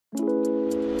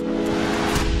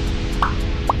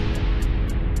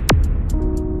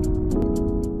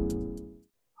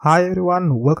Hi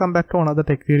everyone, welcome back to another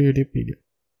Tech YouTube video.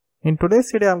 In today's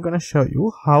video, I'm going to show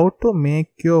you how to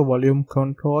make your volume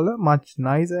controller much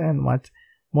nicer and much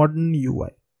modern UI.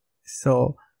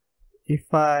 So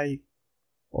if I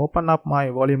open up my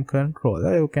volume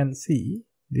controller, you can see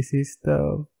this is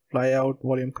the Flyout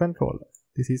volume controller.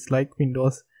 This is like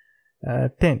Windows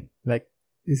 10. Like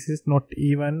this is not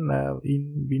even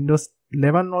in Windows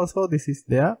 11 also this is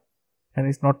there, and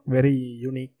it's not very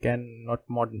unique and not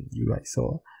modern UI.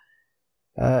 So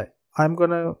I'm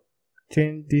gonna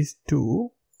change this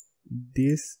to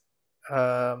this.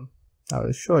 I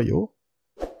will show you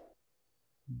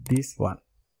this one.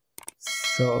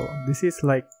 So this is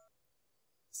like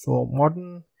so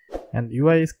modern and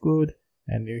UI is good,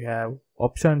 and you have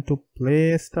option to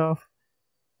play stuff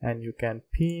and you can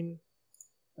pin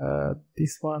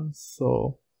this one.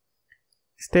 So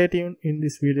stay tuned. In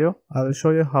this video I will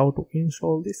show you how to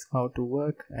install this, how to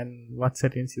work, and what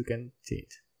settings you can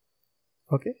change.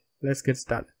 Okay, let's get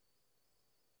started.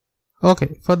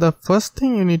 Okay, for the first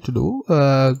thing you need to do,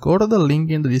 go to the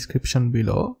link in the description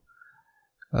below,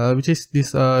 which is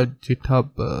this GitHub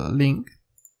link.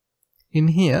 In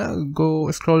here, go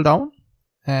scroll down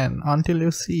and until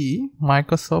you see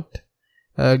Microsoft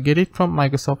get it from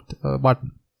Microsoft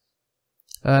button.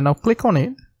 Now click on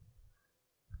it,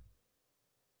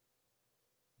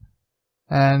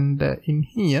 and in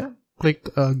here click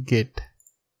get,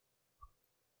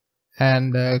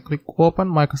 and click open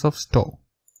Microsoft Store.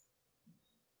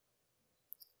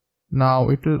 Now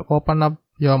it will open up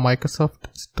your Microsoft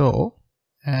Store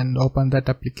and open that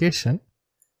application.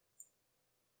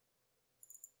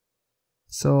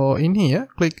 So in here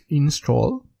click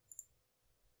install.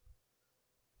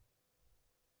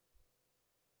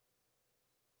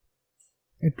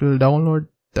 It will download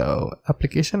the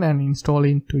application and install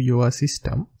into your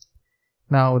system.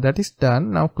 Now that is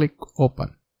done. Now click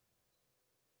open.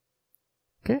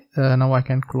 Okay, now I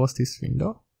can close this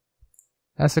window.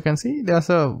 As you can see, there's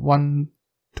a one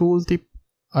tooltip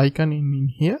icon in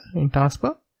here in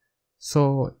taskbar.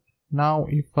 So now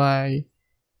if I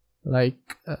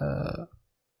like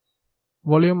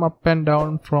volume up and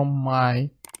down from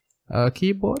my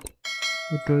keyboard,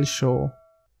 it will show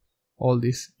all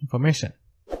this information.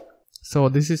 So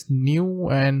this is new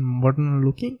and modern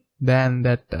looking than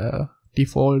that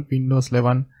default Windows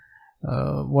 11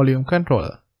 volume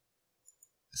controller.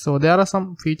 So there are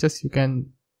some features you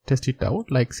can test it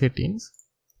out, like settings.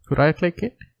 If you right click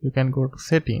it, you can go to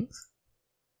settings.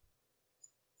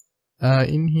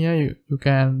 In here you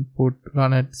can put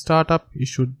run at startup, it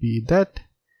should be that,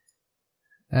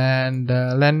 and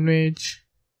language,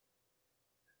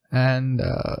 and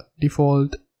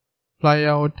default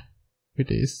flyout.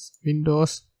 It is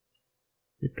Windows,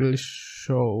 it will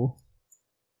show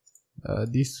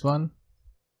this one,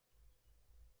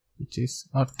 which is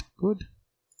not good.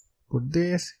 Put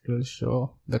this, it will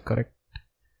show the correct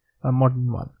modern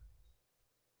one.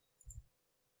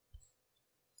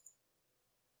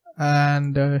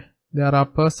 And there are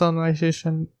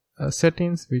personalization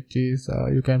settings, which is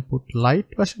you can put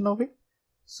light version of it.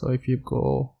 So if you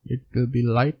go, it will be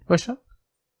light version.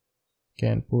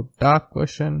 Can put dark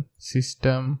version,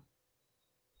 system,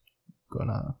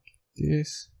 gonna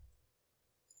this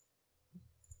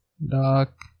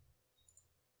dark,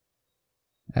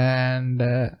 and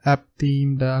app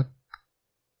theme dark,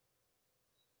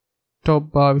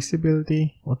 top bar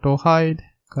visibility, auto hide,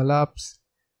 collapse,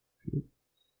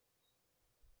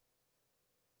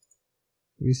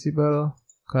 visible,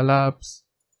 collapse,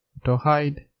 auto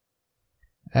hide,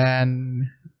 and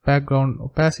background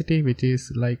opacity, which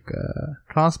is like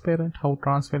transparent, how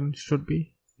transparent it should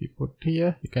be. You put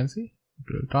here, you can see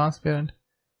it will transparent.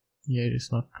 Here it is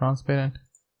not transparent.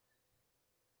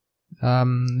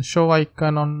 Show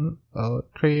icon on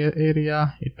tray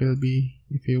area, it will be,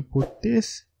 if you put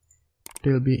this, it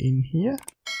will be in here.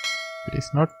 It is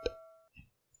not,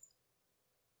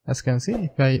 as you can see,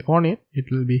 if I on it,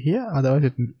 it will be here, otherwise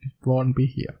it won't be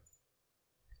here.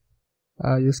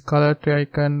 Use color tray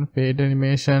icon, fade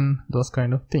animation, those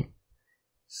kind of thing.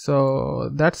 So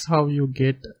that's how you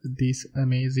get this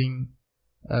amazing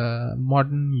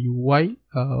modern UI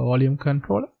volume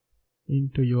controller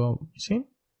into your machine,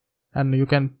 and you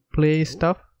can play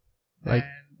stuff like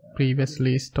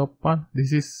previously stop one.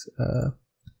 This is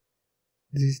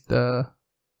the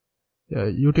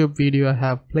YouTube video I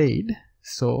have played.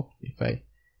 So if I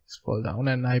scroll down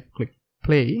and I click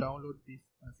play, download this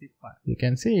zip file, you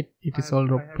can see it is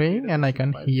already playing, and I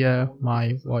can hear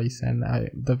my voice and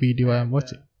the video I am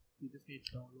watching.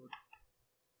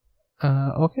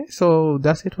 Okay, so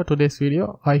that's it for today's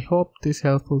video. I hope this is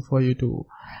helpful for you to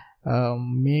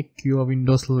make your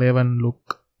Windows 11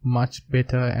 look much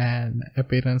better and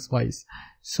appearance wise.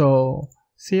 So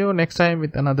see you next time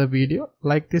with another video.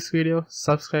 Like this video,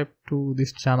 subscribe to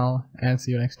this channel, and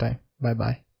see you next time. Bye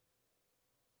bye.